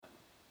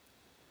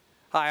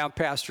Hi, I'm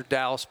Pastor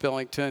Dallas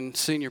Billington,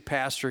 Senior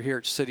Pastor here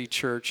at City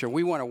Church, and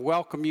we want to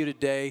welcome you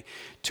today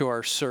to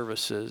our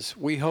services.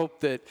 We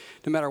hope that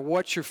no matter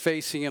what you're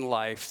facing in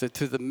life, that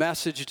through the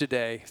message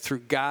today,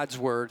 through God's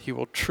Word, He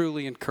will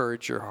truly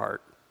encourage your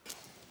heart.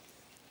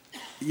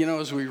 You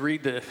know, as we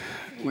read the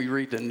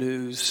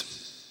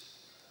news,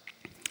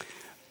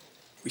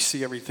 we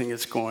see everything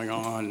that's going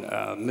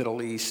on,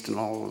 Middle East and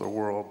all over the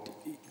world.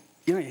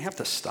 You know, you have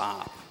to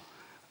stop.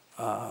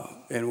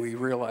 And we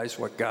realize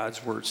what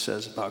God's Word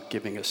says about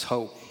giving us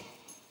hope.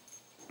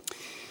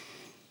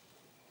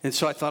 And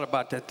so I thought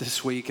about that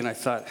this week, and I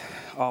thought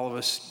all of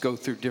us go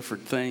through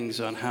different things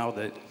on how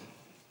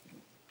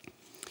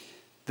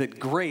that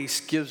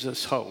grace gives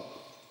us hope.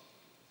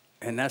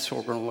 And that's what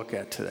we're going to look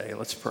at today.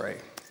 Let's pray.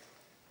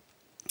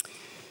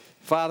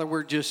 Father,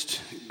 we're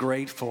just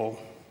grateful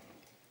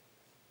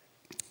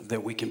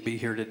that we can be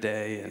here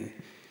today. And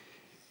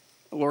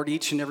Lord,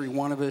 each and every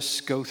one of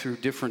us go through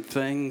different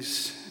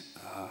things.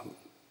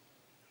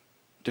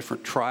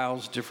 Different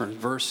trials, different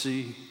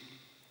adversity.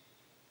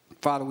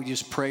 Father, we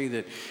just pray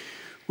that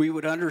we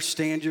would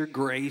understand your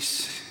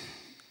grace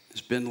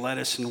has been led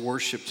us in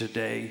worship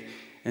today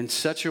in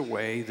such a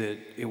way that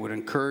it would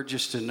encourage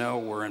us to know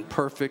we're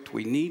imperfect,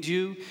 we need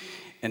you,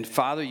 and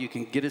Father, you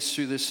can get us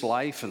through this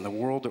life and the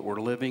world that we're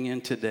living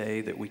in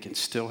today, that we can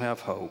still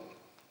have hope.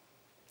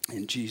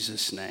 In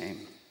Jesus'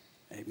 name,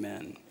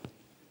 amen.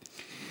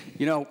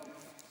 You know,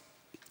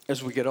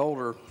 as we get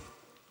older,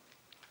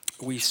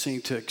 we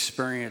seem to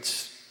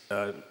experience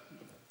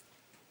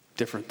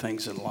different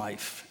things in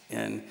life.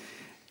 And,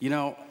 you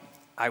know,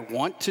 I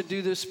want to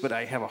do this, but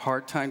I have a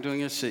hard time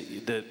doing this.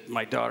 That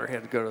my daughter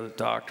had to go to the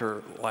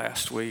doctor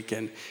last week,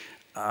 and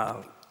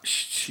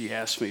she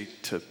asked me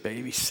to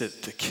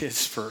babysit the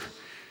kids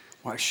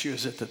while she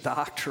was at the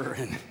doctor.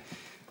 And,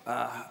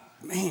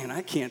 man,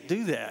 I can't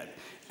do that.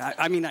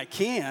 I mean, I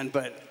can,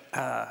 but,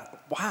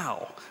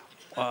 wow.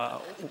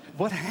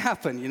 What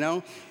happened, you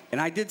know? And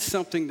I did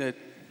something that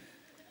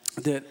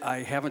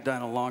I haven't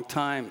done in a long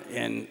time.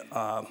 And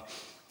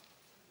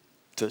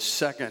the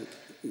second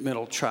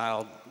middle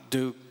child,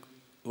 Duke,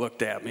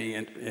 looked at me,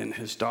 and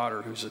his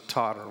daughter, who's a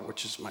toddler,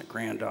 which is my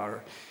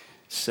granddaughter,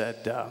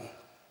 said,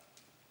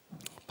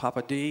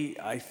 Papa D,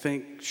 I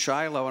think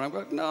Shiloh. And I'm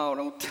like, no,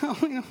 don't tell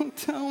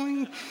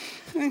me.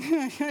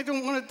 I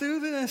don't want to do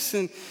this.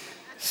 And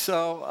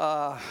so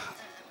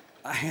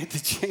I had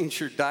to change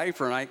her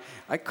diaper, and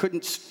I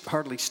couldn't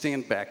hardly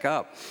stand back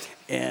up.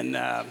 And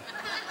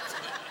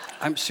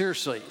I'm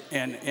seriously,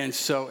 and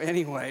so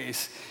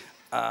anyways,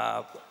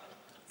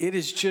 it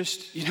is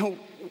just, you know,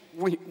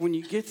 when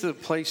you get to the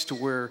place to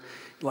where,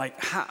 like,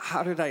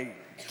 how did I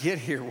get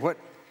here? What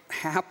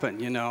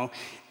happened, you know?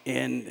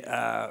 And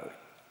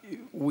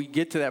we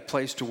get to that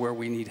place to where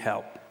we need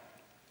help.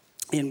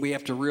 And we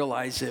have to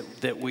realize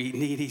that we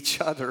need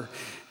each other.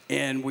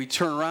 And we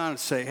turn around and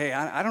say, hey,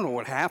 I don't know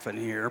what happened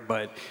here,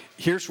 but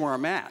here's where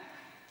I'm at.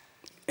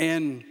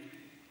 And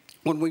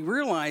when we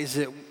realize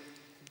that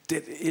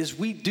as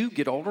we do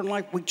get older in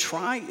life, we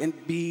try and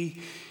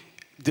be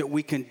that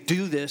we can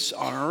do this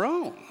on our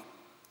own.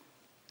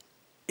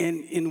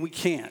 And we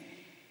can't.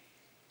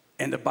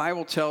 And the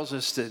Bible tells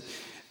us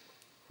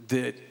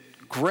that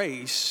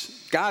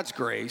grace, God's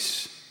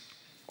grace,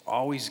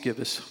 always gives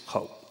us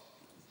hope.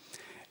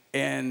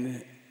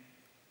 And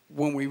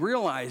when we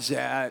realize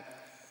that,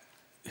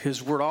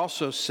 His Word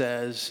also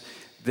says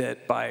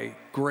that by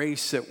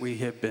grace that we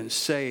have been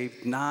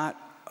saved, not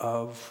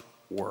of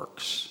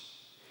works.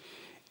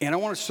 And I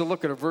want us to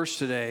look at a verse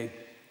today,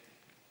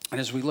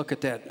 and as we look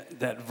at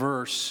that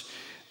verse,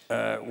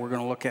 we're going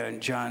to look at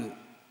it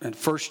in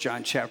 1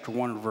 John chapter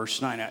 1 and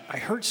verse 9. I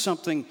heard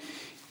something,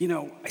 you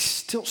know, I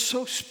still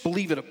so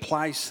believe it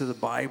applies to the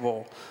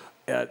Bible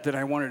that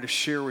I wanted to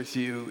share with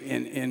you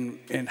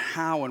in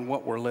how and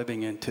what we're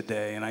living in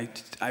today. And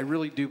I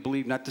really do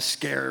believe, not to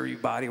scare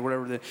everybody or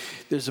whatever,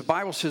 there's the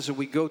Bible says that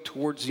we go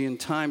towards the end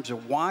times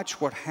and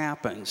watch what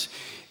happens.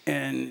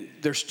 And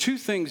there's two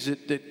things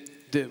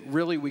that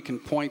really we can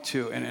point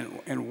to,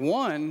 and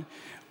one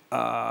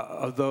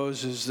of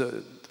those is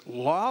the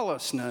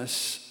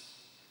lawlessness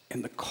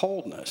and the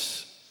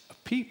coldness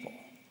of people,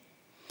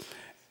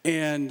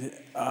 and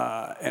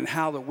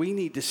how that we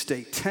need to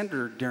stay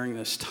tender during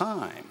this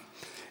time.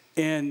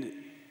 And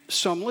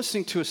so I'm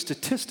listening to a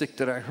statistic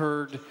that I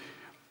heard,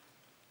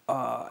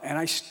 and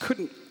I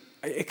couldn't.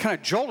 It kind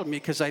of jolted me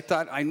because I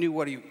thought I knew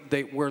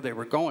where they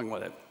were going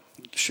with it.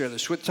 Share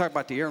this. We're talking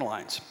about the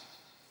airlines,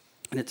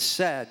 and it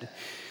said.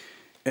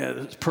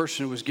 The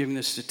person who was giving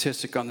this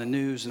statistic on the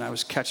news, and I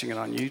was catching it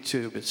on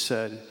YouTube, it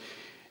said,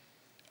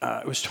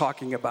 it was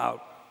talking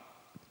about,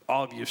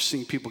 all of you have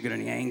seen people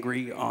getting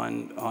angry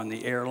on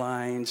the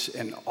airlines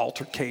and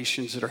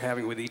altercations that are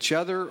having with each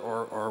other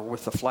or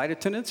with the flight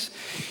attendants.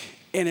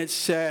 And it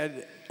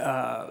said,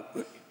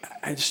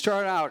 I'd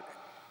start out,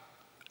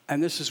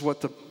 and this is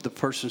what the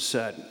person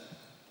said,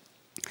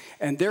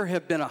 and there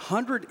have been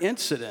 100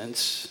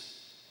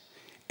 incidents,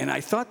 and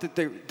I thought that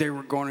they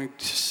were going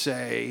to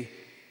say,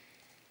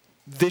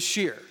 this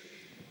year,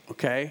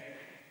 okay?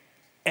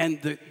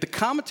 And the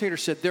commentator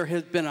said there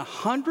has been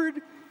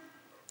 100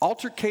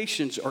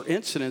 altercations or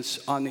incidents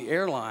on the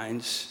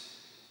airlines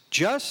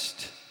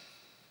just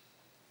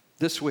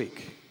this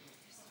week.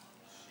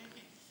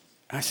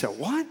 I said,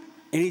 what?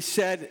 And he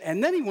said,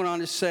 and then he went on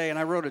to say, and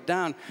I wrote it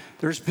down,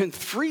 there's been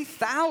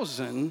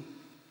 3,000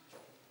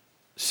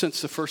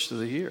 since the first of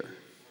the year.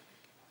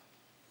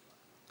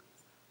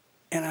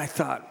 And I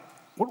thought,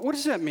 what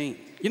does that mean?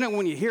 You know,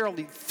 when you hear all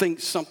these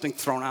things, something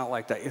thrown out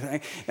like that,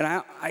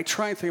 and I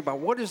try and think about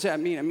what does that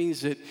mean? It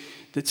means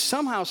that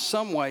somehow,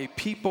 some way,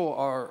 people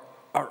are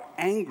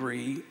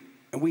angry,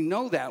 and we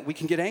know that. We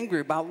can get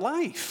angry about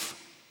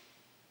life.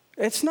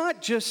 It's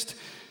not just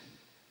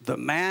the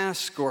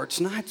mask, or it's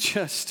not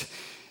just,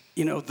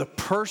 the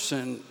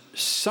person.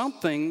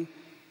 Something,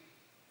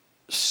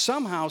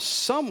 somehow,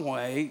 some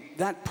way,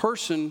 that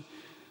person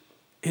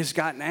has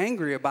gotten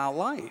angry about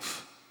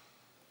life.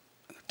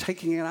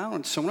 Taking it out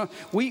on someone else.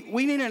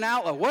 We need an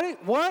outlet.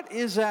 What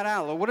is that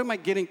outlet? What am I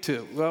getting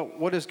to? Well,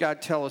 what does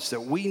God tell us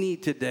that we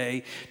need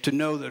today to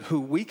know that who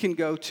we can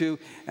go to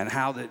and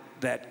how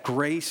that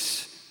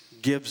grace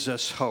gives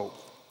us hope?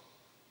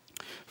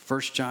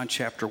 1 John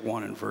chapter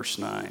 1 and verse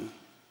 9.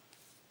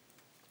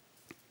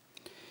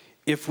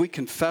 If we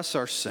confess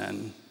our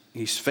sin,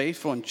 he's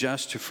faithful and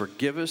just to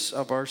forgive us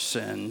of our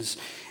sins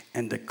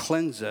and to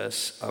cleanse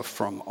us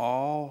from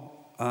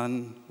all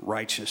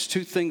unrighteousness.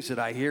 Two things that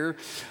I hear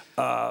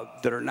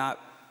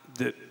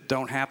that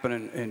don't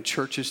happen in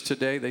churches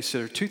today. They say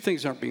there are two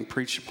things that aren't being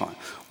preached upon.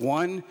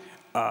 One,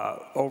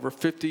 over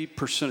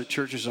 50% of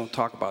churches don't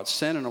talk about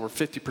sin, and over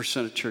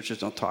 50% of churches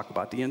don't talk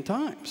about the end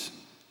times.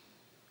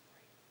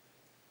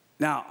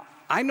 Now,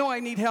 I know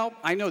I need help.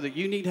 I know that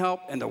you need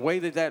help. And the way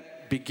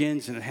that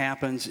begins and it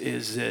happens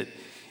is that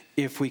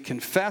if we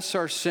confess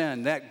our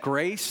sin, that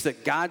grace,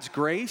 that God's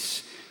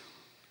grace,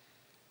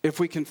 if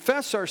we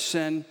confess our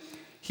sin,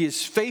 he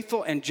is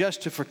faithful and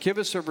just to forgive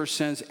us of our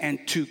sins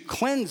and to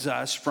cleanse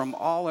us from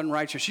all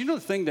unrighteousness. You know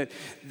the thing that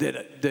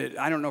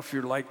I don't know if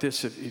you're like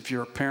this, if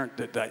you're a parent,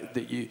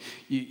 that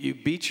you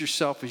beat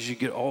yourself as you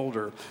get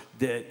older,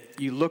 that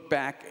you look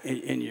back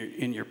in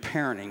your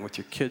parenting with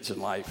your kids in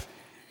life,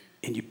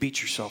 and you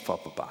beat yourself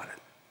up about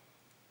it.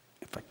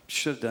 If I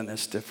should have done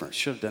this different,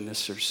 should have done this.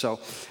 So I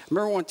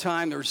remember one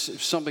time there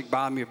was something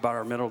bothered me about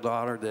our middle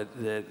daughter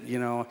that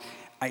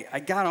I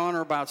got on her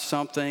about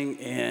something,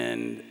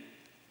 and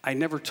I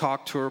never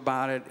talked to her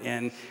about it,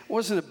 and it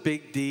wasn't a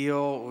big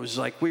deal. It was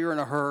like we were in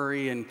a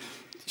hurry, and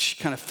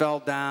she kind of fell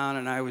down,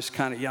 and I was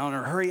kind of yelling at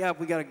her, hurry up,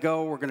 we got to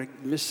go, we're going to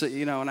miss it,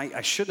 and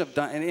I shouldn't have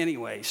done it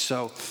anyway.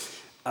 So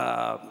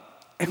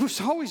it was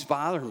always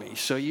bothering me.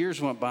 So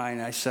years went by,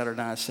 and I sat her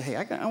down, I said, hey,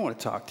 I want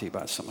to talk to you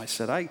about something. I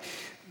said,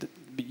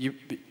 you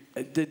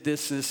did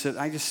this and this, and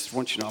I just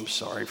want you to know I'm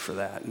sorry for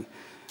that.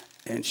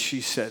 And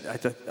she said,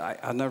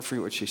 I'll never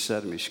forget what she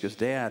said to me. She goes,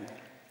 Dad,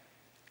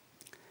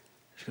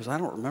 she goes, I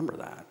don't remember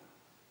that.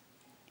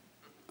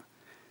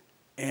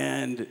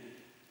 And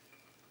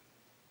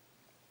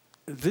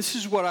this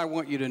is what I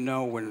want you to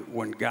know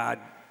when God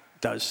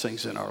does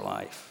things in our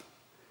life.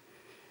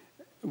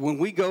 When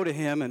we go to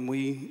him and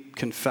we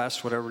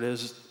confess whatever it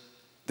is,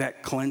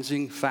 that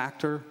cleansing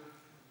factor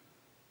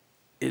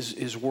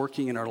is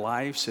working in our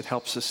lives. It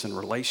helps us in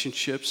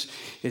relationships.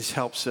 It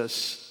helps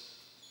us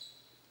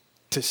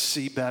to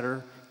see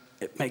better.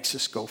 It makes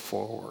us go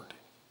forward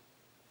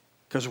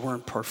because we're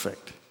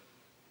imperfect.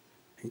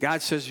 And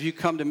God says, if you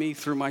come to me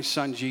through my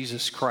son,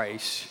 Jesus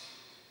Christ,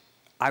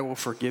 I will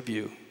forgive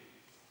you,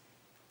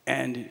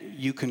 and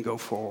you can go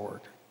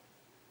forward.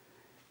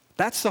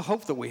 That's the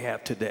hope that we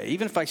have today.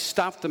 Even if I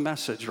stop the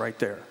message right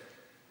there,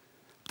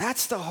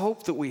 that's the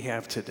hope that we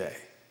have today.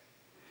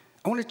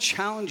 I want to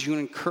challenge you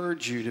and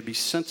encourage you to be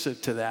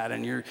sensitive to that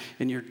in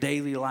your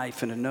daily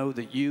life, and to know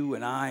that you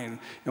and I,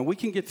 and we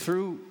can get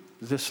through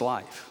this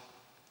life.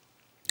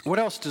 What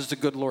else does the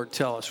good Lord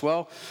tell us?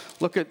 Well,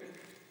 look at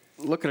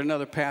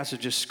another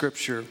passage of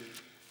Scripture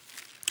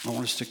I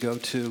want us to go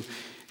to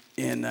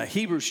in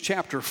Hebrews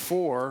chapter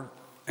 4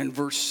 and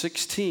verse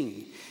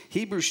 16.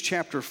 Hebrews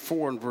chapter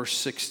 4 and verse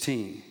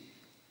 16.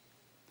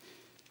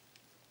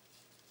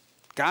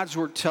 God's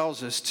word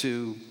tells us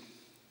to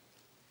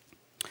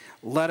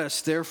let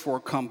us therefore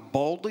come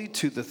boldly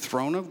to the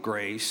throne of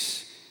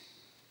grace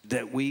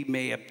that we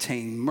may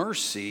obtain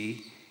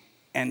mercy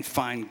and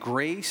find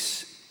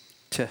grace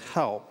to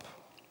help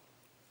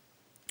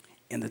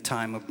in the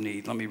time of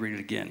need. Let me read it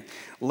again.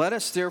 Let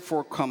us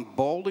therefore come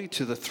boldly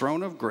to the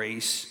throne of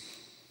grace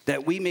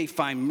that we may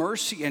find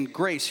mercy and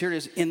grace. Here it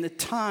is, in the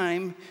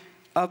time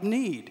of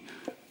need.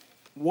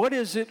 What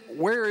is it?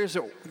 Where is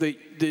it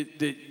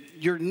that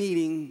you're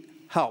needing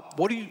help?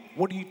 What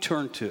do you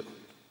turn to?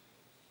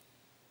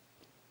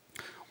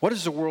 What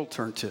does the world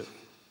turn to?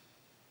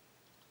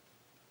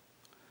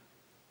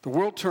 The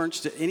world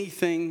turns to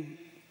anything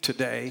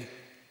today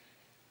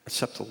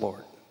except the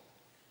Lord.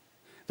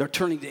 They're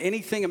turning to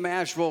anything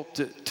imaginable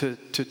to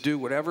do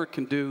whatever it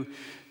can do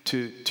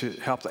to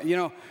help them. You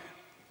know,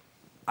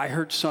 I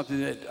heard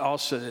something that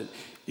also that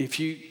if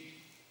you,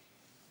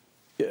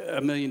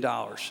 $1 million,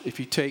 if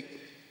you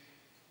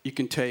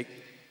can take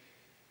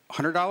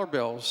 $100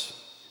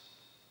 bills,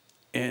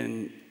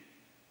 and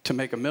to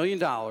make $1 million,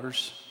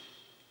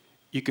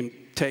 you can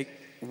take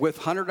with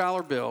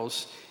 $100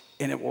 bills,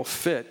 and it will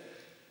fit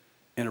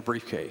in a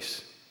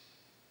briefcase.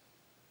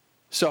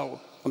 So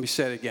let me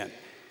say it again.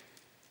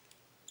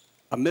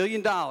 $1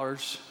 million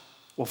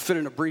will fit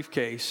in a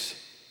briefcase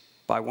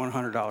by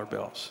 $100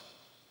 bills.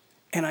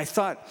 And I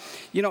thought,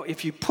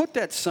 if you put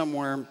that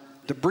somewhere,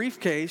 the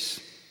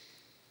briefcase,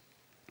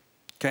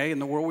 okay, in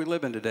the world we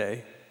live in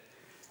today,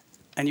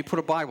 and you put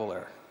a Bible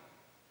there,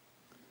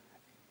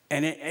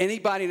 and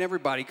anybody and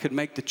everybody could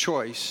make the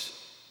choice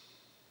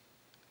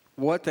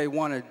what they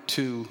wanted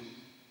to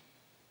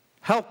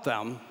help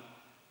them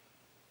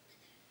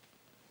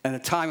in a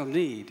time of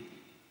need,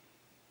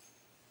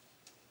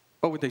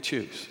 what would they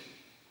choose?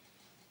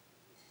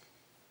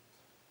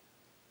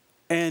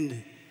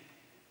 And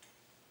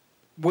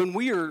when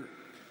we are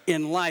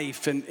in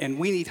life and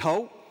we need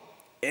hope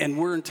and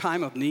we're in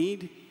time of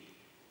need,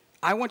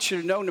 I want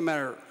you to know, no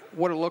matter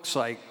what it looks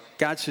like,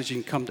 God says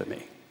you can come to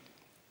me.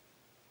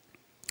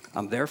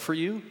 I'm there for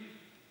you.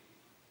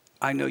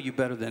 I know you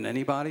better than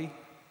anybody.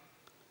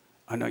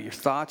 I know your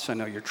thoughts. I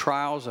know your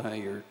trials. I know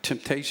your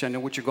temptation. I know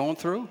what you're going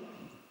through.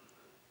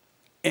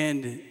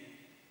 And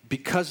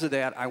because of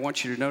that, I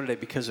want you to know today,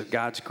 because of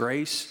God's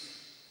grace,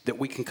 that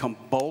we can come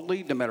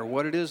boldly, no matter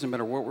what it is, no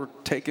matter what we're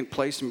taking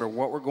place, no matter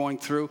what we're going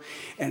through,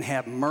 and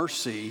have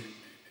mercy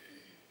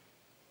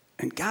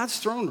in God's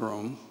throne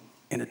room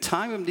in a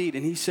time of need.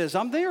 And he says,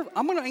 I'm there.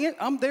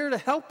 I'm there to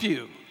help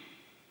you.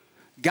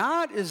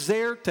 God is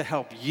there to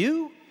help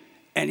you,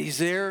 and he's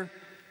there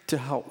to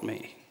help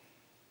me.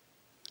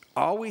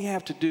 All we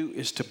have to do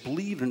is to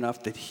believe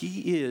enough that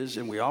he is,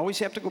 and we always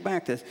have to go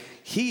back to this,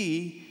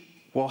 he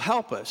will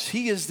help us.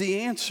 He is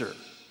the answer.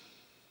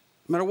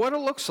 No matter what it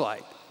looks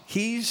like,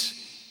 he's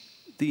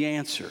the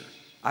answer.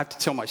 I have to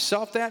tell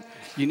myself that.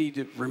 You need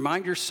to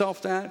remind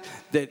yourself that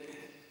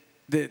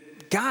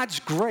God's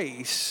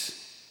grace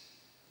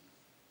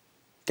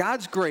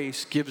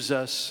gives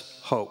us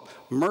hope.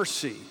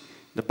 Mercy.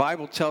 The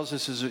Bible tells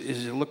us, as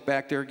you look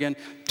back there again,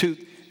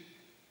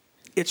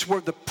 it's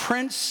where the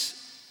Prince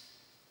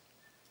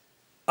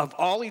of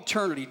all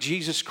eternity,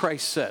 Jesus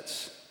Christ,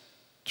 sits.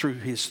 Through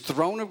his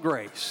throne of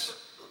grace,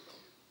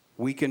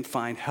 we can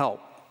find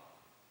help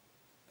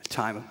in a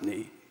time of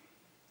need.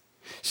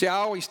 See, I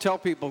always tell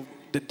people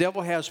the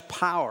devil has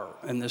power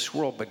in this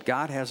world, but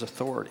God has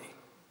authority,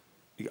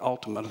 the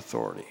ultimate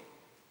authority.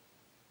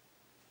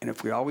 And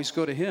if we always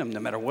go to him, no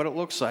matter what it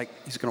looks like,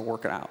 he's going to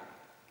work it out.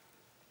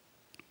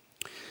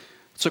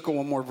 Let's look at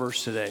one more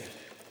verse today,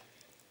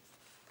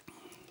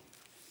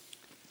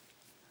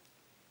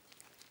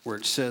 where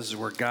it says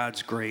where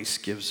God's grace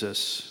gives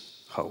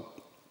us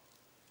hope.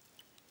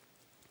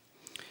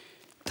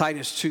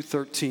 Titus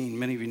 2:13,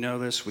 many of you know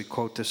this. We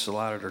quote this a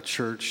lot at our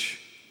church.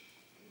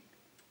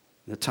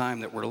 The time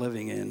that we're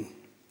living in.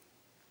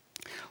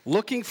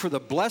 Looking for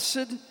the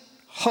blessed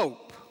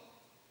hope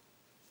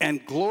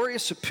and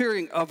glorious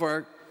appearing of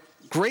our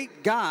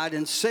great God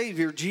and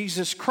Savior,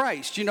 Jesus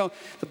Christ. The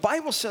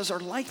Bible says our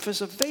life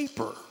is a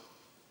vapor.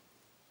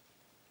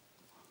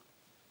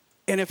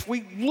 And if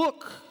we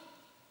look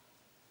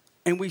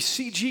and we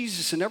see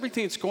Jesus and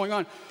everything that's going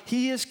on,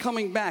 he is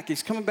coming back.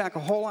 He's coming back a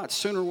whole lot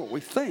sooner than what we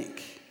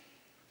think.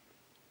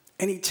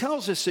 And he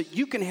tells us that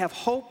you can have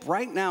hope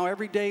right now,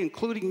 every day,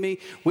 including me.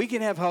 We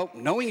can have hope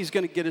knowing he's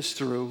going to get us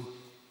through.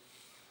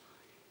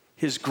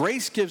 His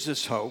grace gives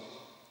us hope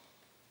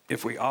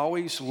if we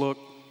always look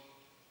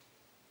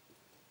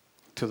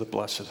to the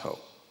blessed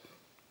hope.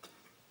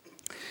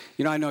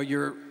 I know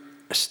you're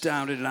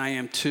astounded, and I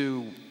am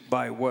too,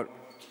 by what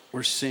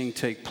we're seeing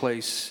take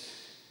place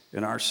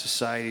in our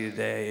society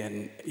today.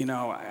 And,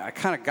 it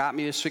kind of got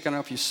me this week. I don't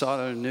know if you saw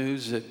it on the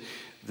news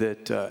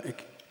that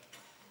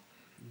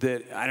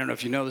I don't know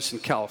if you know this in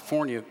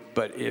California,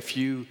 but if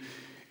you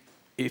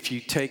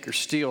take or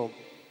steal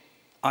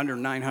under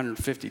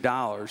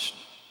 $950,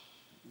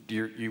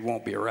 you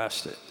won't be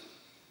arrested.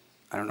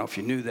 I don't know if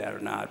you knew that or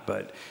not,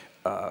 but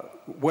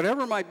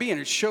whatever it might be. And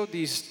it showed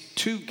these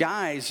two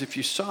guys, if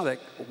you saw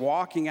that,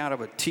 walking out of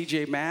a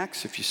TJ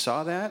Maxx, if you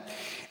saw that,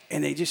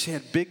 and they just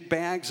had big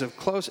bags of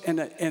clothes.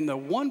 And the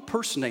one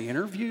person they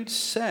interviewed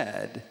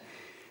said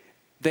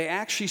they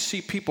actually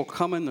see people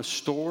come in the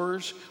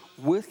stores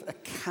with a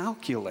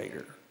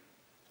calculator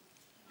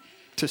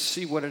to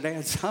see what it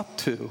adds up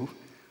to,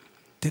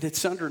 that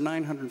it's under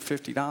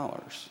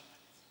 $950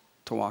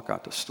 to walk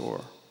out the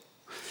store.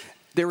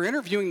 They were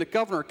interviewing the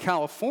governor of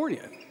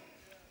California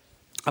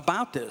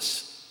about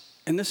this,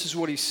 and this is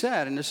what he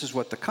said, and this is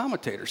what the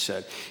commentator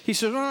said. He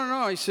said,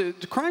 no. He said,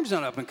 the crime's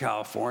not up in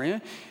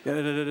California. And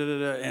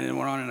then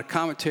went on, and the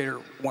commentator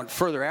went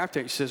further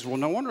after. He says, well,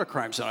 no wonder the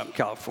crime's not up in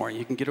California.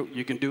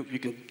 You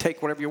can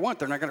take whatever you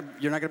want. You're not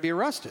going to be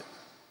arrested.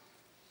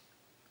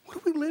 What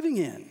are we living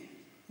in?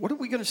 What are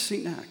we going to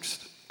see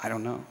next? I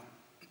don't know.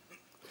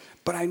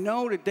 But I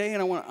know today,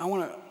 and I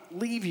want to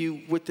leave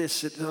you with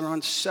this, to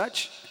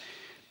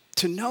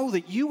know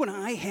that you and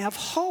I have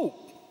hope.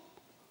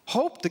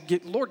 Hope to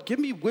get, Lord, give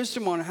me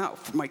wisdom on how,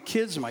 for my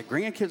kids and my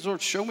grandkids,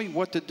 Lord, show me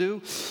what to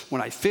do.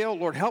 When I fail,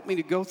 Lord, help me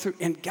to go through,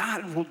 and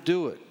God will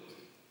do it.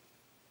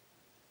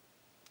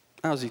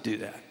 How does he do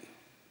that?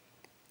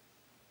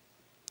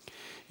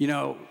 You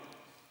know,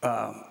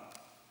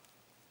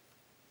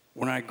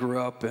 when I grew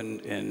up,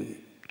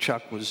 and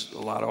Chuck was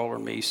a lot older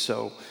than me,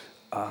 so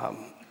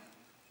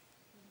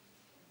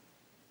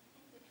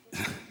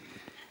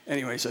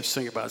anyways, I was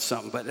thinking about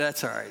something, but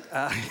that's all right.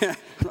 I'm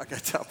not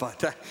going to talk about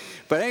that.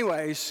 But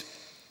anyways,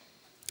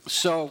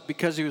 so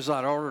because he was a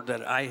lot older,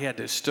 that I had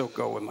to still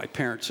go with my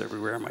parents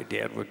everywhere. My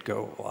dad would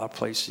go a lot of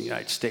places in the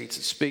United States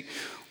and speak.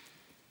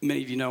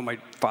 Many of you know my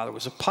father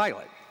was a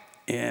pilot.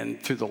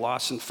 And through the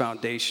Lawson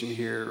Foundation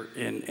here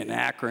in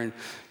Akron,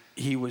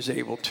 he was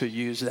able to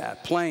use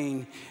that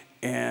plane,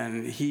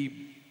 and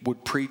he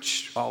would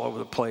preach all over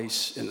the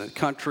place in the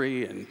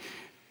country and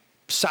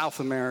South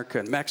America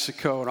and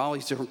Mexico and all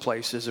these different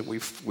places, and we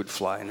would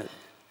fly in a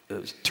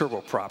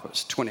turboprop, it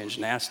was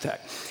twin-engine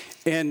Aztec.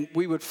 And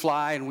we would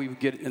fly, and we would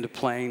get in the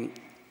plane,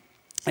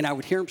 and I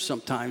would hear him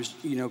sometimes,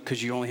 you know,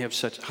 because you only have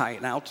such high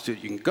an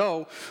altitude you can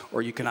go,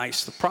 or you can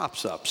ice the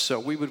props up. So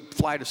we would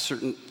fly to a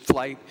certain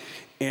flight,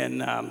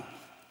 and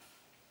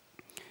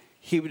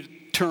he would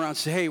turn around and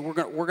say, hey, we're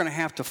going to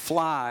have to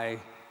fly,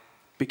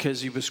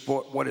 because he was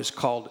what is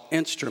called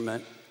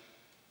instrument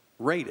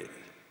rated.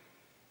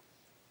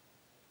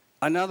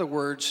 In other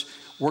words,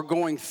 we're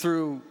going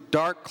through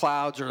dark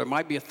clouds, or there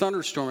might be a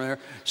thunderstorm there,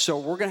 so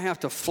we're going to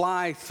have to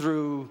fly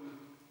through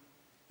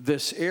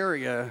this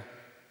area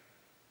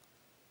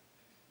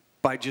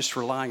by just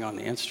relying on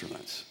the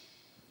instruments.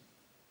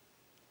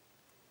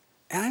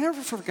 And I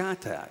never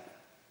forgot that.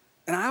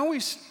 And I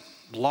always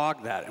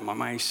logged that in my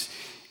mind.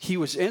 He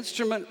was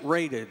instrument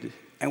rated,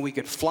 and we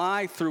could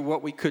fly through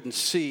what we couldn't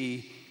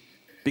see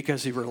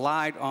because he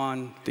relied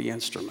on the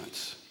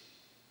instruments.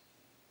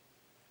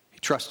 He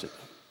trusted them.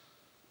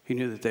 He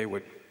knew that they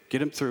would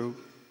get him through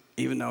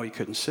even though he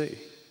couldn't see.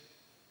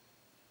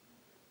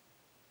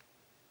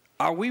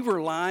 Are we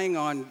relying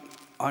on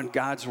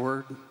God's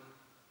word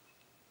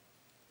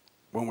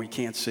when we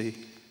can't see?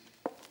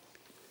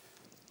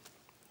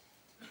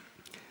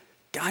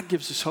 God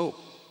gives us hope,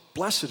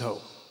 blessed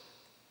hope.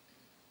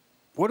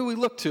 What do we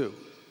look to?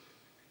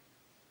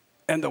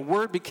 And the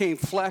word became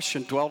flesh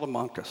and dwelt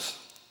among us.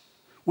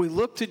 We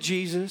look to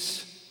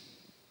Jesus,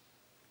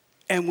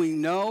 and we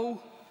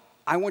know,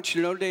 I want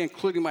you to know today,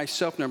 including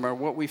myself, no matter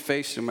what we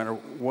face, no matter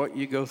what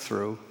you go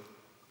through,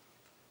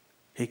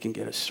 he can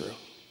get us through.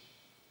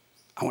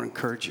 I want to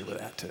encourage you with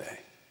that today.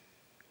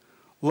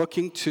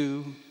 Looking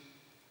to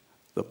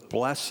the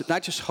blessed,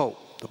 not just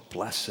hope, the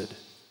blessed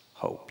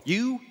hope.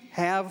 You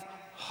have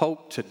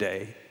hope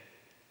today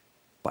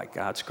by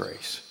God's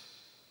grace.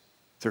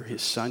 Through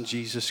his son,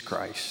 Jesus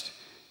Christ,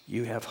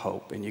 you have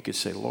hope. And you can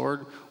say,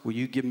 Lord, will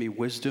you give me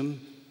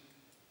wisdom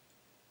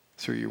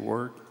through your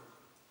word?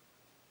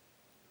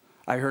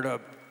 I heard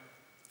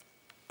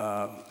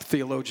a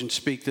theologian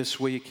speak this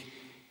week.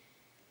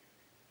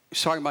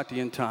 He's talking about the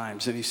end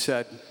times, and he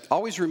said,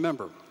 always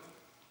remember,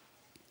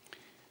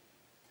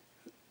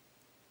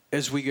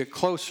 as we get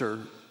closer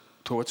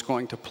to what's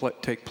going to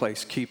take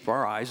place, keep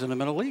our eyes in the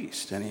Middle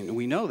East. And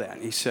we know that.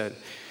 And he said,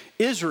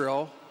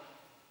 Israel,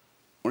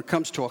 when it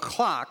comes to a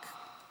clock,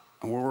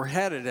 and where we're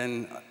headed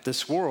in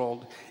this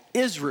world,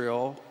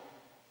 Israel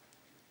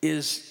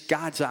is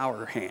God's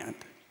hour hand.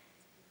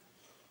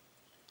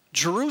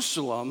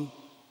 Jerusalem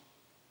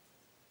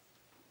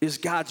is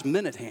God's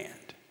minute hand.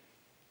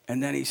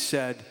 And then he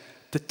said,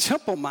 the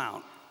Temple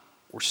Mount,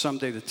 where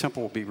someday the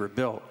temple will be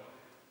rebuilt,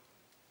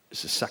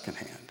 is the second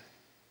hand.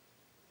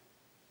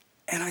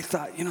 And I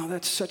thought, you know,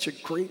 that's such a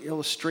great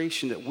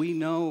illustration that we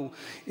know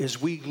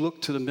as we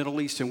look to the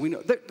Middle East, and we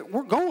know that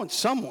we're going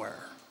somewhere.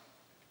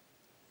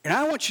 And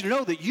I want you to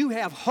know that you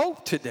have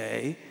hope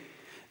today.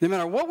 No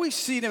matter what we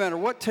see, no matter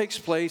what takes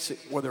place,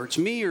 whether it's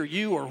me or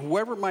you or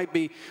whoever it might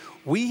be,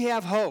 we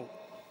have hope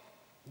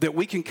that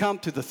we can come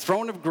to the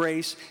throne of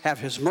grace, have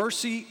his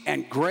mercy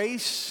and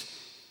grace,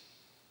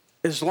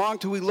 as long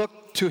as we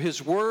look to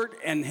his word,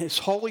 and his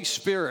Holy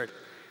Spirit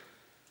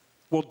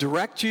will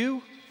direct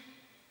you,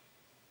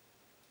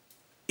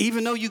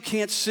 even though you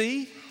can't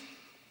see,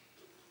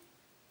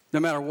 no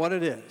matter what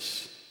it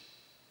is.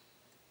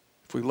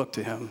 If we look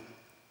to him,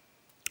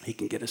 he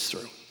can get us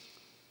through.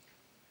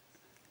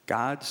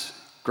 God's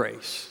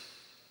grace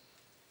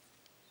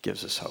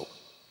gives us hope.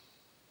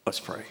 Let's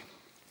pray.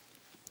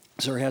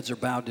 As our heads are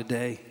bowed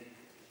today,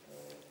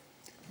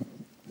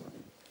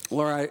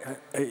 Lord,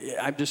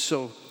 I'm just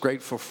so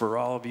grateful for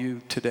all of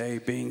you today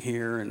being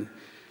here, and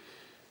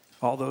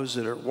all those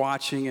that are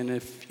watching. And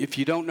if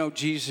you don't know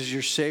Jesus as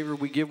your Savior,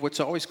 we give what's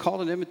always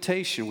called an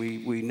invitation.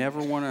 We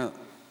never want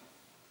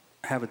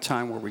to have a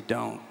time where we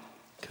don't,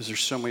 because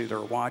there's so many that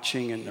are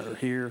watching and are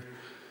here.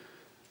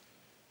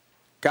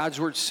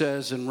 God's word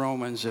says in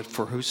Romans that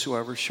for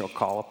whosoever shall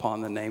call upon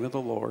the name of the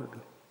Lord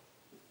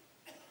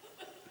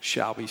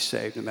shall be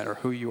saved. No matter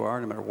who you are,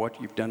 no matter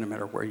what you've done, no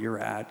matter where you're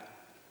at,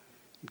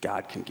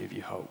 God can give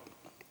you hope.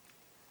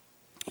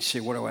 You say,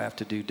 what do I have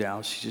to do,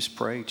 Dallas? You just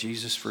pray,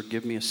 Jesus,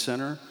 forgive me, a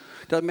sinner.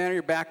 Doesn't matter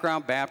your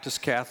background,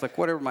 Baptist, Catholic,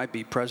 whatever it might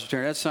be,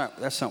 Presbyterian.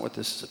 That's not what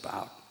this is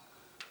about.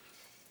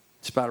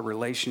 It's about a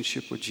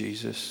relationship with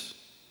Jesus.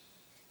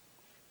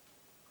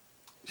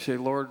 You say,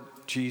 Lord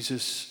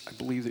Jesus, I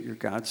believe that you're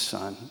God's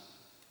son.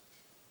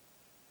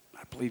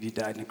 I believe you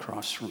died on the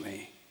cross for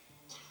me.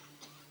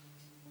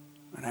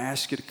 And I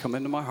ask you to come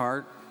into my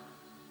heart,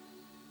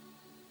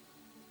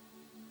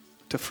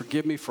 to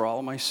forgive me for all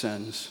of my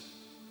sins,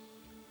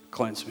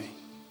 cleanse me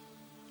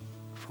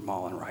from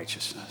all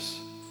unrighteousness.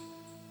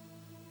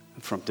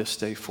 And from this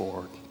day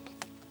forward,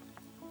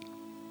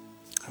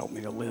 help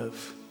me to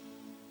live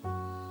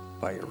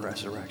by your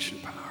resurrection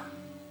power.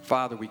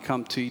 Father, we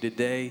come to you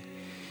today,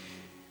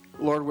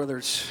 Lord, whether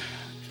it's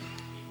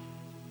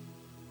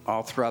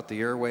all throughout the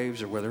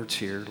airwaves or whether it's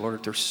here, Lord,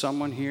 if there's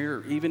someone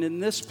here, even in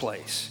this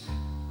place,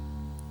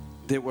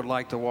 that would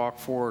like to walk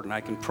forward and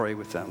I can pray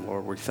with them,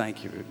 Lord, we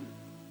thank you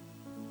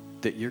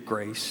that your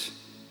grace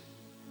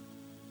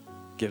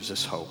gives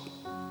us hope.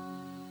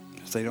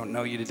 If they don't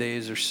know you today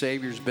as their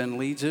Savior, as Ben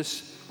leads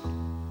us,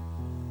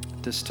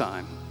 at this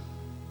time,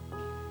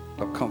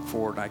 they'll come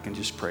forward and I can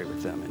just pray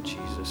with them in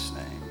Jesus'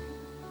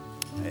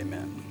 name.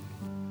 Amen.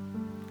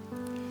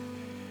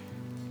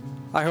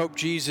 I hope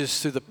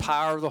Jesus, through the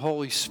power of the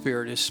Holy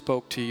Spirit, has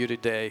spoke to you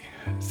today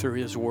through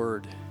his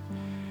word.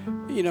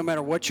 No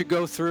matter what you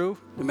go through,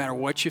 no matter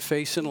what you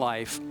face in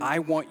life, I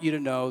want you to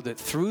know that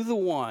through the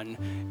one,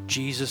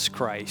 Jesus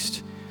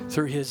Christ,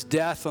 through his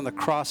death on the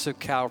cross of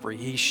Calvary,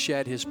 he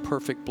shed his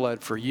perfect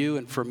blood for you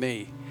and for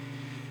me.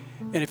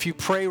 And if you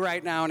pray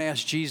right now and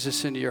ask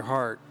Jesus into your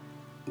heart,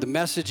 the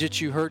message that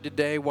you heard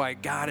today, why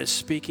God is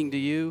speaking to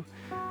you,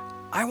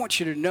 I want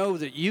you to know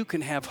that you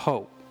can have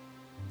hope.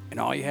 And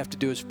all you have to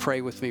do is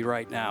pray with me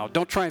right now.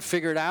 Don't try and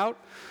figure it out.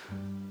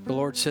 The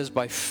Lord says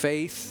by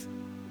faith,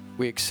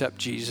 we accept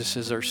Jesus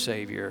as our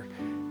Savior,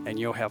 and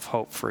you'll have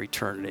hope for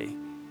eternity.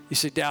 You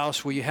say,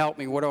 Dallas, will you help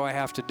me? What do I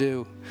have to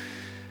do?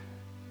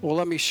 Well,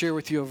 let me share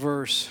with you a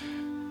verse.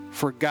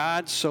 For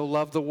God so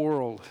loved the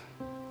world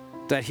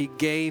that he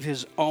gave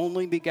his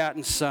only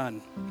begotten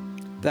Son,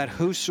 that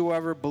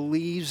whosoever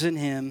believes in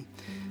him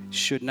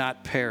should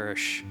not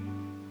perish,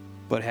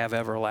 but have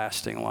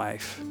everlasting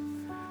life.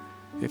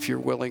 If you're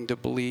willing to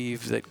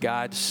believe that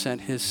God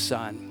sent his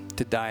Son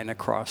to die on the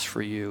cross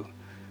for you,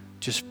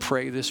 just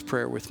pray this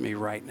prayer with me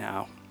right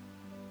now.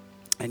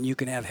 And you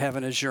can have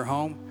heaven as your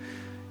home.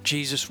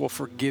 Jesus will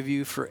forgive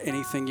you for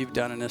anything you've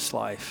done in this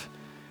life.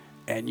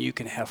 And you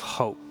can have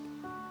hope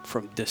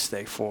from this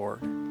day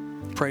forward.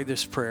 Pray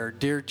this prayer.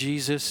 Dear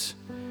Jesus,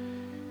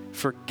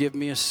 forgive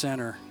me a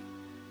sinner.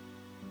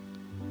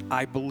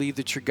 I believe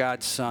that you're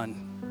God's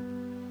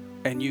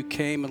Son. And you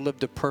came and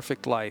lived a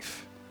perfect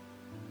life.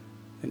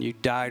 And you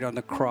died on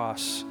the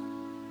cross.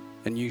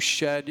 And you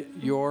shed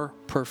your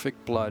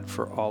perfect blood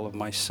for all of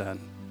my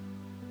sin.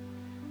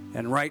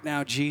 And right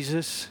now,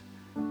 Jesus,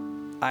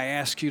 I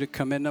ask you to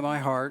come into my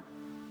heart,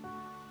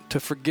 to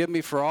forgive me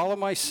for all of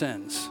my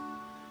sins,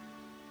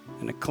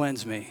 and to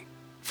cleanse me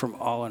from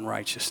all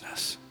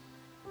unrighteousness.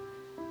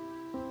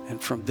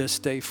 And from this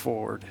day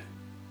forward,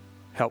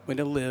 help me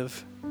to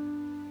live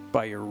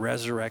by your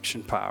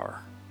resurrection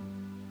power.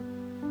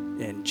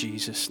 In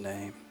Jesus'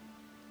 name.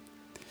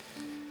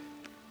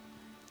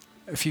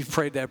 If you've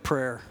prayed that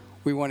prayer,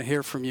 we want to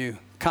hear from you.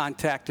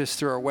 Contact us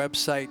through our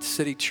website,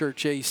 City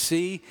Church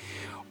AC,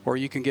 or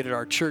you can get it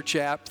our church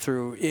app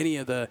through any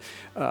of the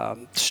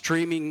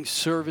streaming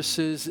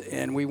services,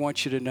 and we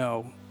want you to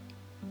know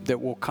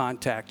that we'll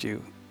contact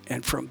you.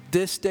 And from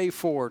this day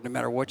forward, no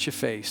matter what you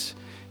face,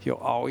 you'll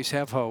always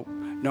have hope,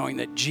 knowing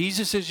that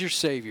Jesus is your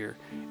Savior,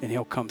 and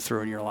he'll come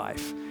through in your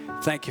life.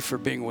 Thank you for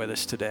being with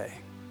us today.